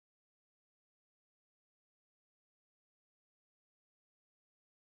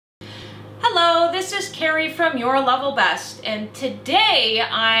this is Carrie from Your Level Best, and today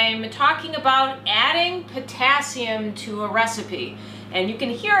I'm talking about adding potassium to a recipe. And you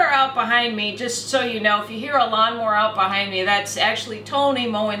can hear her out behind me, just so you know, if you hear a lawnmower out behind me, that's actually Tony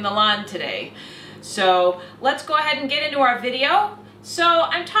mowing the lawn today. So let's go ahead and get into our video. So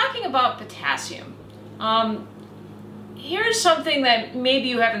I'm talking about potassium. Here's something that maybe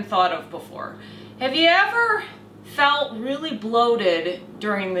you haven't thought of before. Have you ever felt really bloated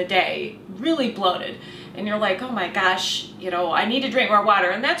during the day, really bloated, and you're like, oh my gosh, you know, I need to drink more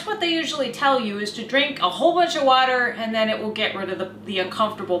water? And that's what they usually tell you, is to drink a whole bunch of water and then it will get rid of the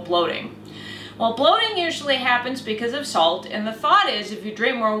uncomfortable bloating. Well, bloating usually happens because of salt, and the thought is if you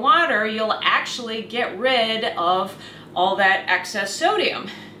drink more water, you'll actually get rid of all that excess sodium.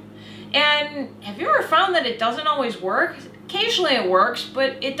 And have you ever found that it doesn't always work? Occasionally it works,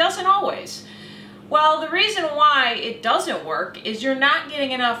 but it doesn't always. Well, the reason why it doesn't work is you're not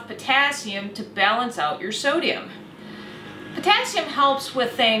getting enough potassium to balance out your sodium. Potassium helps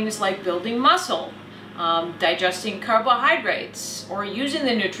with things like building muscle, digesting carbohydrates, or using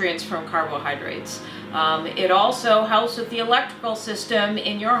the nutrients from carbohydrates. It also helps with the electrical system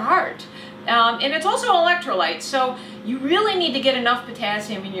in your heart. And it's also electrolytes, so you really need to get enough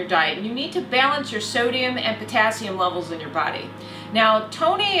potassium in your diet. And you need to balance your sodium and potassium levels in your body. Now,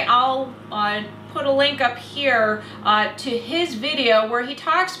 Tony, I'll put a link up here to his video where he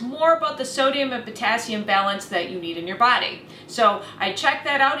talks more about the sodium and potassium balance that you need in your body. So I checked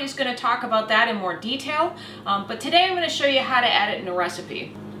that out. He's going to talk about that in more detail. But today I'm going to show you how to add it in a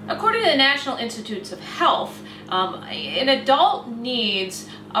recipe. According to the National Institutes of Health, an adult needs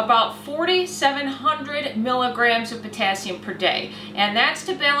about 4,700 milligrams of potassium per day, and that's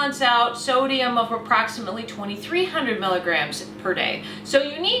to balance out sodium of approximately 2,300 milligrams per day. So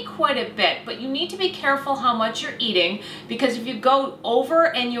you need quite a bit, but you need to be careful how much you're eating, because if you go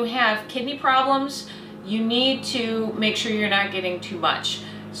over and you have kidney problems, you need to make sure you're not getting too much.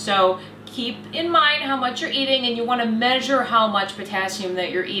 So keep in mind how much you're eating, and you want to measure how much potassium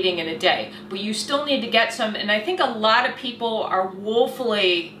that you're eating in a day. But you still need to get some, and I think a lot of people are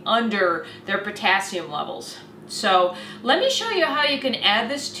woefully under their potassium levels. So let me show you how you can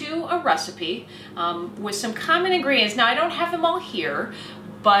add this to a recipe with some common ingredients. Now, I don't have them all here,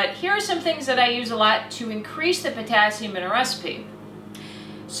 but here are some things that I use a lot to increase the potassium in a recipe.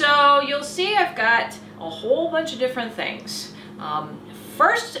 So you'll see I've got a whole bunch of different things.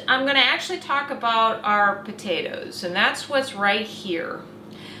 First, I'm going to actually talk about our potatoes, and that's what's right here.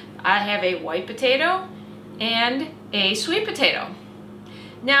 I have a white potato and a sweet potato.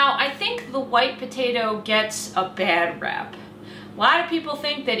 Now, I think the white potato gets a bad rap. A lot of people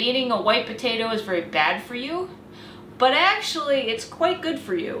think that eating a white potato is very bad for you, but actually it's quite good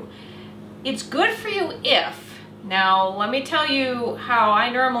for you. It's good for you if, now let me tell you how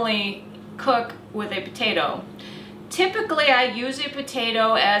I normally cook with a potato. Typically, I use a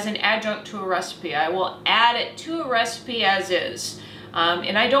potato as an adjunct to a recipe. I will add it to a recipe as is.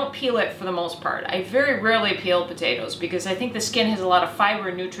 And I don't peel it for the most part. I very rarely peel potatoes because I think the skin has a lot of fiber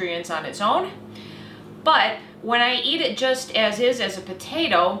and nutrients on its own. But when I eat it just as is, as a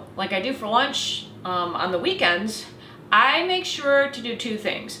potato, like I do for lunch on the weekends, I make sure to do two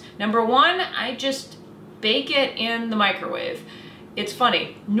things. Number one, I just bake it in the microwave. It's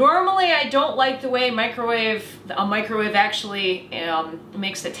funny. Normally, I don't like the way a microwave actually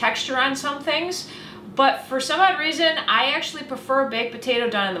makes the texture on some things, but for some odd reason, I actually prefer a baked potato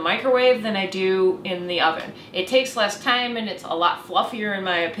done in the microwave than I do in the oven. It takes less time and it's a lot fluffier in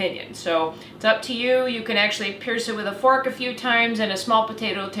my opinion. So it's up to you. You can actually pierce it with a fork a few times, and a small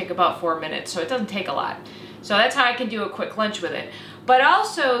potato will take about 4 minutes, so it doesn't take a lot. So that's how I can do a quick lunch with it. But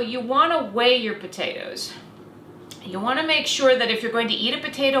also, you want to weigh your potatoes. You want to make sure that if you're going to eat a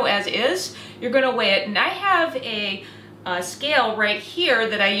potato as is, you're going to weigh it. And I have a scale right here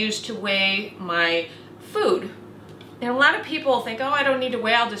that I use to weigh my food. And a lot of people think, oh, I don't need to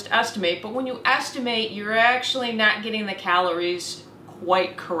weigh, I'll just estimate. But when you estimate, you're actually not getting the calories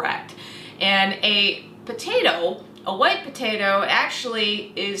quite correct. And a potato, a white potato,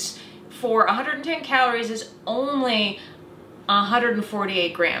 actually is, for 110 calories, is only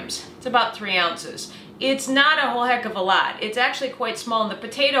 148 grams. It's about 3 ounces. It's not a whole heck of a lot. It's actually quite small, and the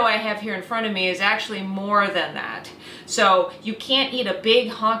potato I have here in front of me is actually more than that. So you can't eat a big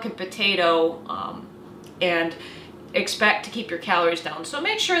honking potato and expect to keep your calories down. So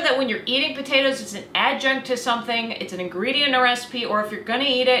make sure that when you're eating potatoes, it's an adjunct to something, it's an ingredient in a recipe, or if you're gonna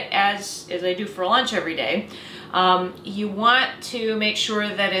eat it as I do for lunch every day, you want to make sure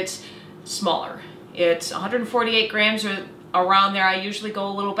that it's smaller. It's 148 grams or around there. I usually go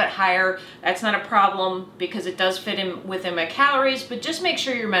a little bit higher. That's not a problem because it does fit in within my calories, but just make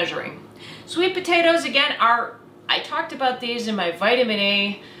sure you're measuring. Sweet potatoes, again, I talked about these in my vitamin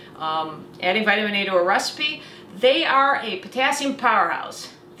A, adding vitamin A to a recipe. They are a potassium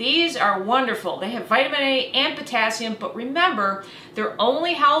powerhouse. These are wonderful. They have vitamin A and potassium, but remember, they're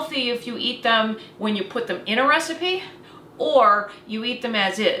only healthy if you eat them when you put them in a recipe or you eat them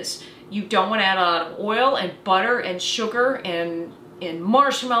as is. You don't want to add a lot of oil and butter and sugar and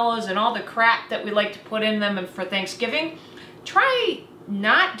marshmallows and all the crap that we like to put in them for Thanksgiving. Try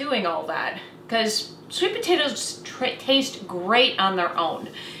not doing all that, because sweet potatoes taste great on their own.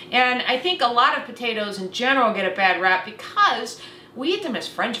 And I think a lot of potatoes in general get a bad rap because we eat them as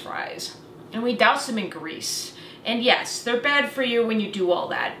French fries and we douse them in grease. And yes, they're bad for you when you do all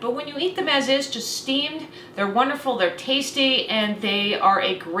that, but when you eat them as is, just steamed, they're wonderful, they're tasty, and they are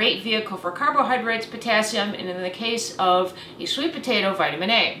a great vehicle for carbohydrates, potassium, and in the case of a sweet potato, vitamin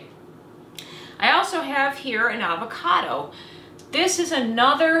A. I also have here an avocado. This is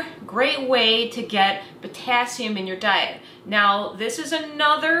another great way to get potassium in your diet. Now, this is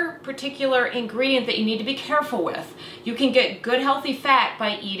another particular ingredient that you need to be careful with. You can get good healthy fat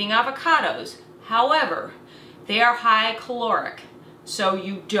by eating avocados. However, they are high caloric. So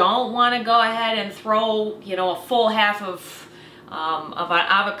you don't want to go ahead and throw, a full half of an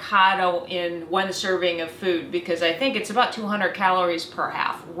avocado in one serving of food, because I think it's about 200 calories per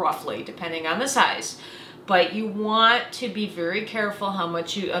half, roughly, depending on the size. But you want to be very careful how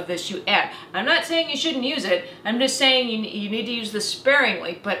much of this you add. I'm not saying you shouldn't use it. I'm just saying you need to use this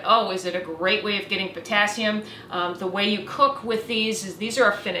sparingly. But oh, is it a great way of getting potassium? The way you cook with these is these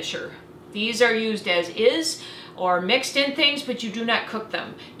are a finisher. These are used as is or mixed in things, but you do not cook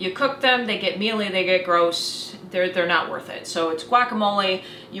them. You cook them, they get mealy, they get gross. They're not worth it. So it's guacamole.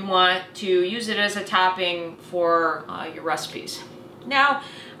 You want to use it as a topping for your recipes. Now,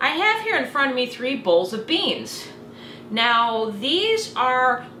 I have here in front of me 3 bowls of beans. Now, these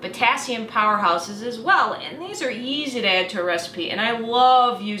are potassium powerhouses as well, and these are easy to add to a recipe, and I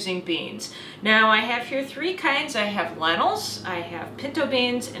love using beans. Now, I have here 3 kinds. I have lentils, I have pinto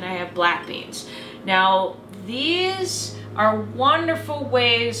beans, and I have black beans. Now, these are wonderful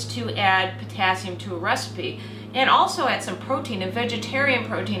ways to add potassium to a recipe, and also add some protein, and vegetarian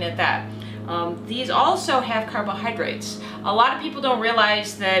protein at that. These also have carbohydrates. A lot of people don't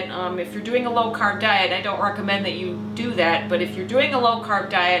realize that if you're doing a low-carb diet, I don't recommend that you do that, but if you're doing a low-carb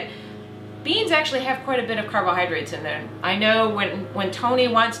diet, beans actually have quite a bit of carbohydrates in them. I know when Tony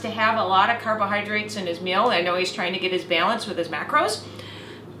wants to have a lot of carbohydrates in his meal, I know he's trying to get his balance with his macros.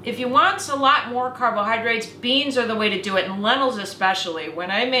 If he wants a lot more carbohydrates, beans are the way to do it, and lentils especially. When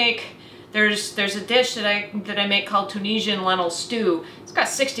I make There's a dish that I make called Tunisian lentil stew. It's got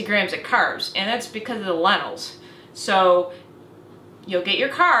 60 grams of carbs, and that's because of the lentils. So you'll get your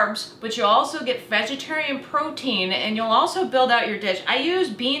carbs, but you'll also get vegetarian protein, and you'll also build out your dish. I use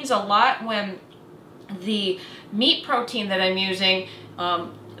beans a lot when the meat protein that I'm using,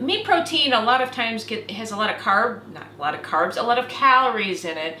 meat protein a lot of times has a lot of a lot of calories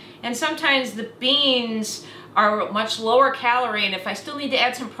in it, and sometimes the beans are much lower calorie, and if I still need to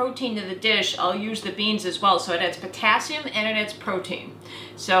add some protein to the dish, I'll use the beans as well. So it adds potassium and it adds protein.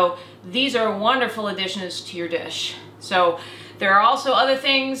 So these are wonderful additions to your dish. So there are also other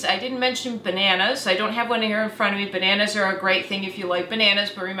things. I didn't mention bananas. I don't have one here in front of me. Bananas are a great thing if you like bananas,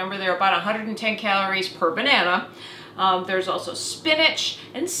 but remember they're about 110 calories per banana. There's also spinach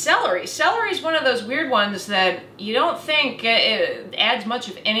and celery. Celery is one of those weird ones that you don't think it adds much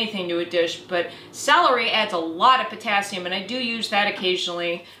of anything to a dish, but celery adds a lot of potassium, and I do use that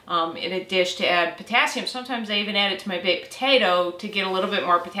occasionally in a dish to add potassium. Sometimes I even add it to my baked potato to get a little bit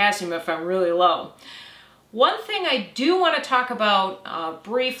more potassium if I'm really low. One thing I do want to talk about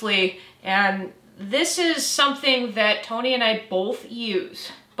briefly, and this is something that Tony and I both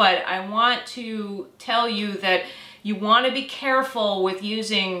use, but I want to tell you that you want to be careful with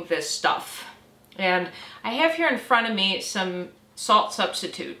using this stuff. And I have here in front of me some salt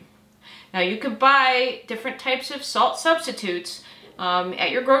substitute. Now you can buy different types of salt substitutes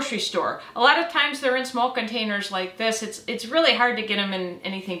at your grocery store. A lot of times they're in small containers like this. It's really hard to get them in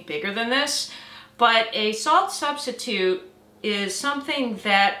anything bigger than this. But a salt substitute is something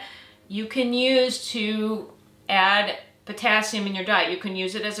that you can use to add potassium in your diet. You can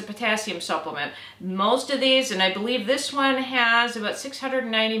use it as a potassium supplement. Most of these, and I believe this one has about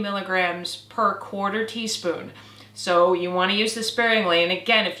 690 milligrams per quarter teaspoon. So you want to use this sparingly. And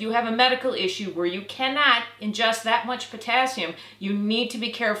again, if you have a medical issue where you cannot ingest that much potassium, you need to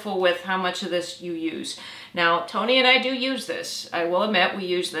be careful with how much of this you use. Now, Tony and I do use this. I will admit we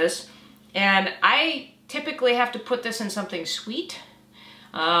use this. And I typically have to put this in something sweet.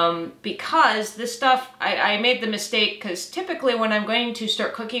 because this stuff, I made the mistake because typically when I'm going to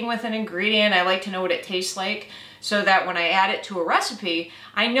start cooking with an ingredient, I like to know what it tastes like so that when I add it to a recipe,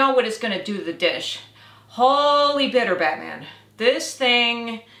 I know what it's going to do to the dish. Holy bitter, Batman. This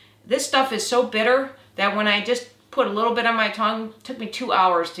stuff is so bitter that when I just put a little bit on my tongue, it took me 2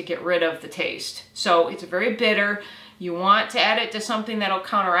 hours to get rid of the taste. So it's very bitter. You want to add it to something that'll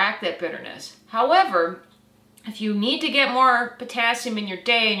counteract that bitterness. However, if you need to get more potassium in your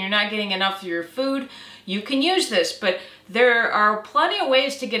day and you're not getting enough through your food, you can use this, but there are plenty of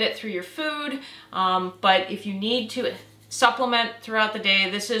ways to get it through your food. But if you need to supplement throughout the day,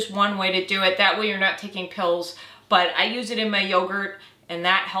 this is one way to do it. That way you're not taking pills, but I use it in my yogurt and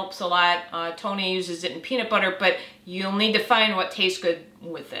that helps a lot. Tony uses it in peanut butter, but you'll need to find what tastes good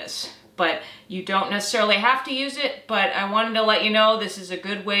with this. But you don't necessarily have to use it, but I wanted to let you know this is a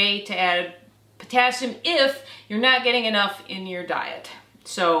good way to add potassium if you're not getting enough in your diet.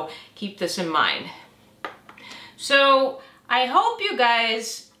 So keep this in mind. So I hope you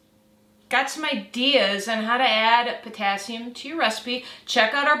guys got some ideas on how to add potassium to your recipe.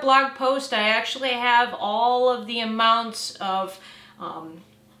 Check out our blog post. I actually have all of the amounts of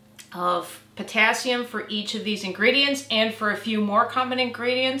potassium for each of these ingredients and for a few more common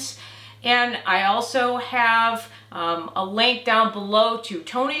ingredients. And I also have a link down below to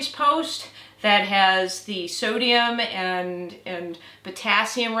Tony's post that has the sodium and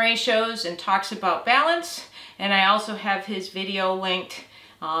potassium ratios and talks about balance. And I also have his video linked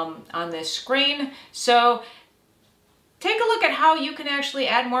on this screen. So take a look at how you can actually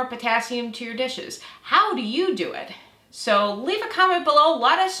add more potassium to your dishes. How do you do it? So leave a comment below,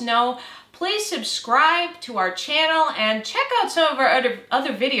 let us know. Please subscribe to our channel and check out some of our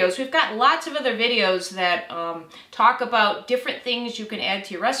other videos. We've got lots of other videos that talk about different things you can add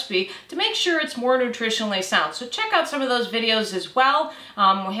to your recipe to make sure it's more nutritionally sound. So check out some of those videos as well.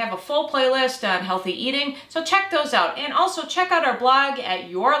 We have a full playlist on healthy eating, so check those out. And also check out our blog at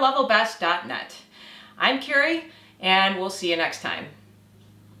yourlevelbest.net. I'm Carrie, and we'll see you next time.